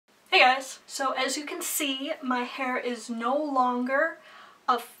guys. So as you can see, my hair is no longer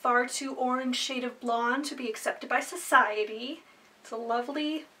a far too orange shade of blonde to be accepted by society. It's a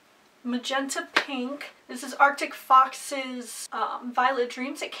lovely magenta pink. This is Arctic Fox's Violet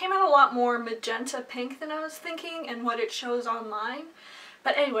Dreams. It came out a lot more magenta pink than I was thinking and what it shows online.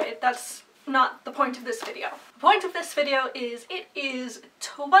 But anyway, that's not the point of this video. The point of this video is it is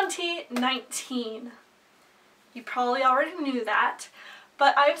 2019. You probably already knew that,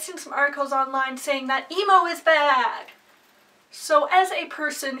 but I've seen some articles online saying that emo is bad. So as a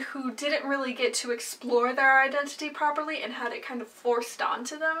person who didn't really get to explore their identity properly and had it kind of forced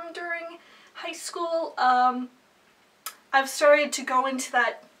onto them during high school, I've started to go into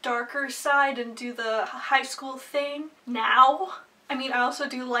that darker side and do the high school thing now. I mean, I also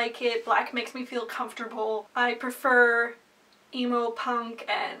do like it. Black makes me feel comfortable. I prefer emo punk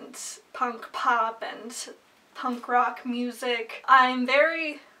and punk pop and punk rock music. I'm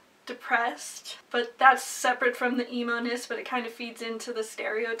very depressed, but that's separate from the emo-ness, but it kind of feeds into the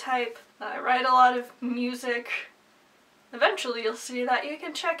stereotype. I write a lot of music. Eventually you'll see that. You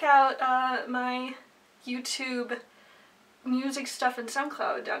can check out my YouTube music stuff and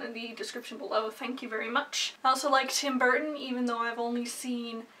SoundCloud down in the description below. Thank you very much. I also like Tim Burton, even though I've only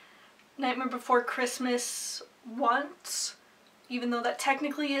seen Nightmare Before Christmas once, even though that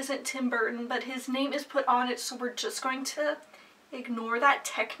technically isn't Tim Burton, but his name is put on it, so we're just going to ignore that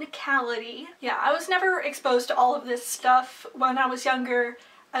technicality. Yeah, I was never exposed to all of this stuff when I was younger.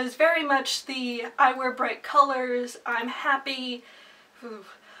 I was very much the I wear bright colors, I'm happy,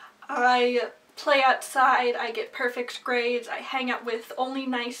 I play outside, I get perfect grades, I hang out with only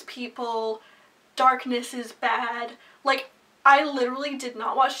nice people, darkness is bad. Like, I literally did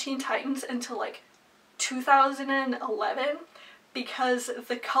not watch Teen Titans until like 2011 because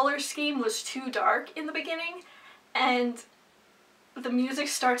the color scheme was too dark in the beginning and the music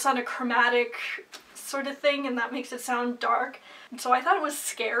starts on a chromatic sort of thing and that makes it sound dark. And so I thought it was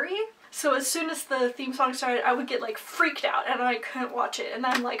scary. So as soon as the theme song started, I would get like freaked out and I couldn't watch it. And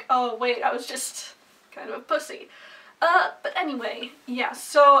I'm like, oh wait, I was just kind of a pussy. But anyway, yeah,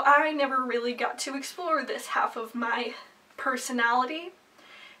 so I never really got to explore this half of my personality.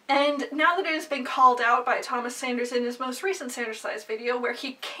 And now that it has been called out by Thomas Sanders in his most recent Sandersized video where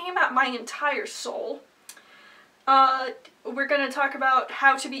he came at my entire soul, we're gonna talk about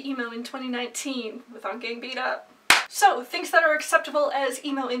how to be emo in 2019 without getting beat up. So, things that are acceptable as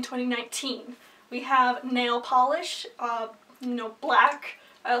emo in 2019. We have nail polish, you know, black.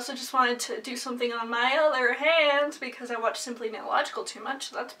 I also just wanted to do something on my other hand because I watch Simply Nailogical too much,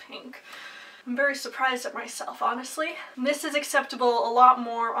 so that's pink. I'm very surprised at myself, honestly. And this is acceptable a lot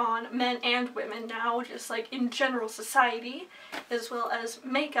more on men and women now, just like in general society, as well as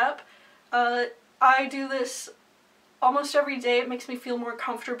makeup. I do this almost every day. It makes me feel more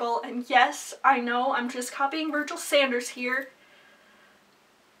comfortable, and yes, I know I'm just copying Virgil Sanders here.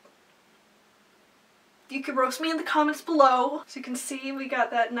 You can roast me in the comments below. So you can see we got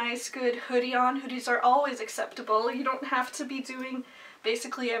that nice good hoodie on. Hoodies are always acceptable. You don't have to be doing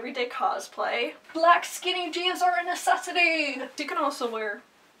basically everyday cosplay. Black skinny jeans are a necessity! You can also wear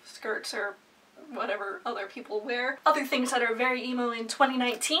skirts or whatever other people wear. Other things that are very emo in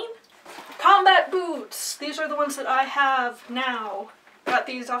 2019. Combat boots! These are the ones that I have now. Got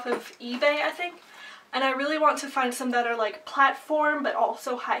these off of eBay, I think. And I really want to find some that are like platform but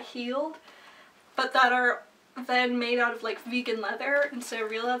also high-heeled, but that are then made out of like vegan leather instead of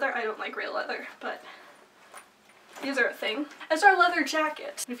real leather. I don't like real leather, but these are a thing. As are leather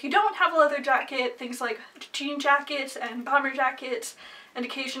jackets. If you don't have a leather jacket, things like jean jackets and bomber jackets and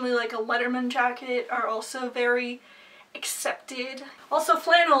occasionally like a Letterman jacket are also very accepted. Also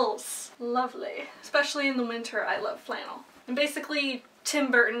flannels. Lovely. Especially in the winter, I love flannel. And basically Tim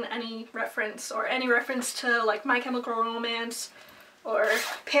Burton, any reference to like My Chemical Romance or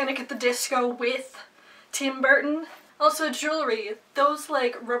Panic at the Disco with Tim Burton. Also jewelry. Those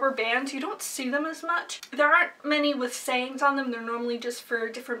like rubber bands, you don't see them as much. There aren't many with sayings on them. They're normally just for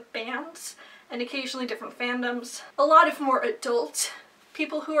different bands and occasionally different fandoms. A lot of more adult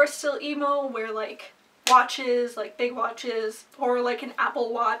people who are still emo wear like watches, like big watches, or like an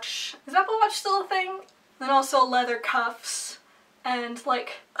Apple Watch. Is Apple Watch still a thing? Then also leather cuffs and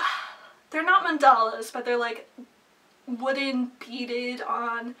like, they're not mandalas, but they're like wooden beaded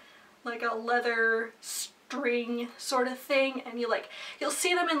on like a leather string sort of thing, and you'll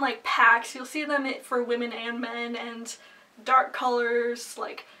see them in like packs. You'll see them for women and men, and dark colors,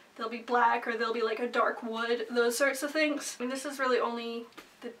 like they'll be black or they'll be like a dark wood, those sorts of things. I mean, this is really only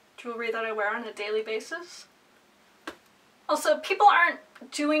the jewelry that I wear on a daily basis. Also, people aren't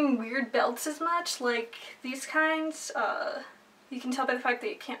doing weird belts as much, like these kinds. You can tell by the fact that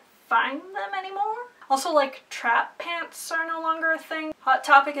you can't find them anymore. Also, like, trap pants are no longer a thing. Hot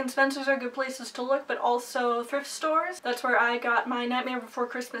Topic and Spencer's are good places to look, but also thrift stores. That's where I got my Nightmare Before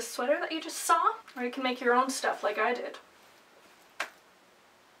Christmas sweater that you just saw. Or you can make your own stuff like I did.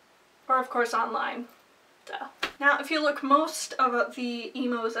 Or of course online. Duh. Now, if you look, most of the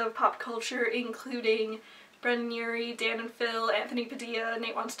emos of pop culture, including Brendan Urie, Dan and Phil, Anthony Padilla,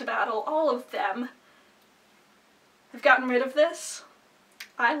 Nate Wants to Battle, all of them have gotten rid of this.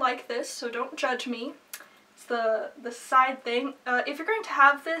 I like this, so don't judge me. It's the side thing. If you're going to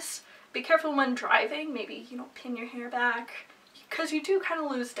have this, be careful when driving. Maybe, you know, pin your hair back. Because you do kind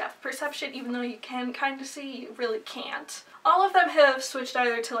of lose depth perception, even though you can kind of see, you really can't. All of them have switched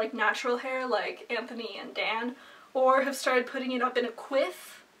either to like natural hair, like Anthony and Dan, or have started putting it up in a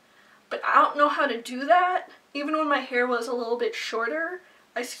quiff. But I don't know how to do that. Even when my hair was a little bit shorter,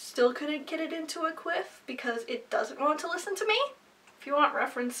 I still couldn't get it into a quiff because it doesn't want to listen to me. If you want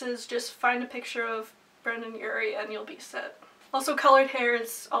references, just find a picture of Brendan Urie and you'll be set. Also, colored hair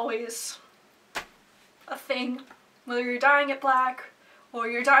is always a thing. Whether you're dyeing it black, or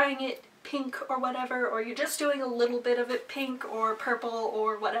you're dyeing it pink or whatever, or you're just doing a little bit of it pink or purple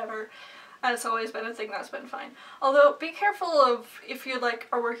or whatever, that's always been a thing that's been fine. Although, be careful of if you like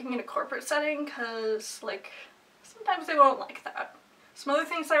are working in a corporate setting, because like sometimes they won't like that. Some other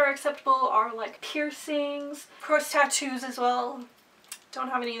things that are acceptable are like piercings, of course tattoos as well. Don't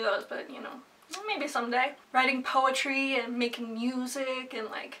have any of those, but you know, maybe someday. Writing poetry and making music and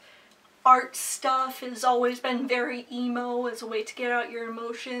like art stuff has always been very emo as a way to get out your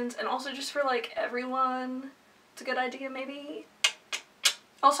emotions, and also just for like everyone. It's a good idea maybe.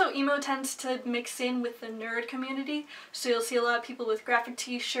 Also, emo tends to mix in with the nerd community, so you'll see a lot of people with graphic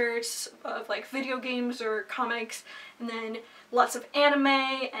t-shirts of like video games or comics, and then lots of anime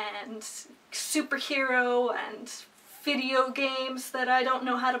and superhero and video games that I don't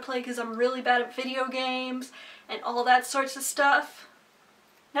know how to play because I'm really bad at video games, and all that sorts of stuff.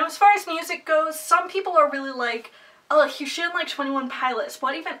 Now, as far as music goes, some people are really like, oh, you shouldn't like 21 Pilots.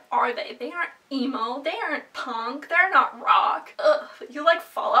 What even are they? They aren't emo, they aren't punk, they're not rock. Ugh, you like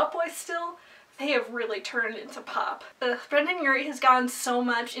Fall Out Boy still? They have really turned into pop. Ugh, Brendan Urie has gone so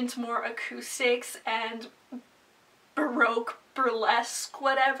much into more acoustics and baroque, burlesque,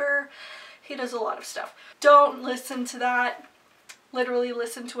 whatever. He does a lot of stuff. Don't listen to that. Literally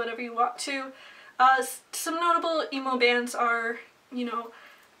listen to whatever you want to. Some notable emo bands are, you know,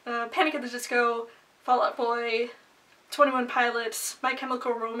 Panic at the Disco, Fall Out Boy, 21 Pilots, My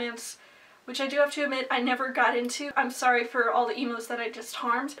Chemical Romance, which I do have to admit I never got into. I'm sorry for all the emos that I just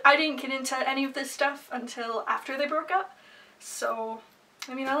harmed. I didn't get into any of this stuff until after they broke up, so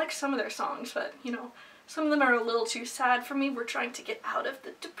I mean I like some of their songs, but you know, some of them are a little too sad for me. We're trying to get out of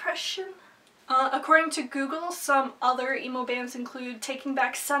the depression. According to Google, some other emo bands include Taking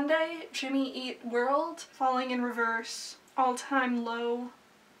Back Sunday, Jimmy Eat World, Falling in Reverse, All Time Low,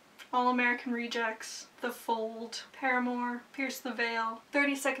 All American Rejects, The Fold, Paramore, Pierce the Veil,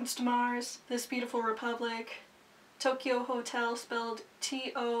 30 Seconds to Mars, This Beautiful Republic, Tokyo Hotel spelled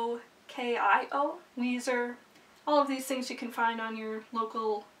T-O-K-I-O, Weezer. All of these things you can find on your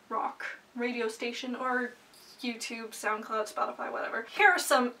local rock radio station or YouTube, SoundCloud, Spotify, whatever. Here are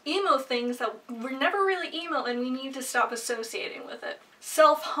some emo things that were never really emo and we need to stop associating with it.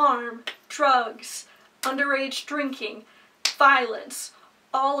 Self-harm, drugs, underage drinking, violence,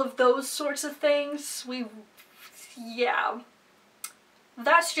 all of those sorts of things. Yeah.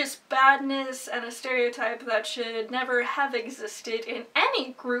 That's just badness and a stereotype that should never have existed in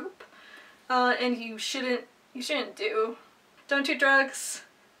any group, and you shouldn't do. Don't do drugs.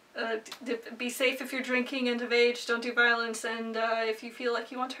 Be safe if you're drinking and of age. Don't do violence, and if you feel like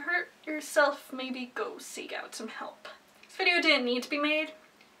you want to hurt yourself, maybe go seek out some help. This video didn't need to be made.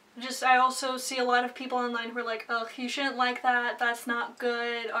 I also see a lot of people online who are like, oh, you shouldn't like that, that's not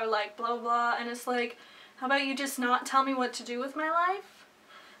good, or like blah blah, and it's like, how about you just not tell me what to do with my life?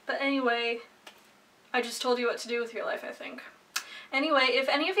 But anyway, I just told you what to do with your life, I think. Anyway, if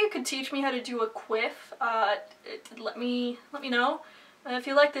any of you could teach me how to do a quiff, let me know. If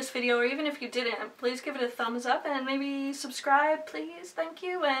you like this video, or even if you didn't, please give it a thumbs up and maybe subscribe, please. Thank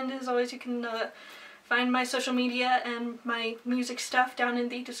you. And as always, you can find my social media and my music stuff down in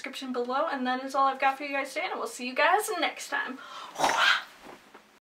the description below. And that is all I've got for you guys today, and I will see you guys next time.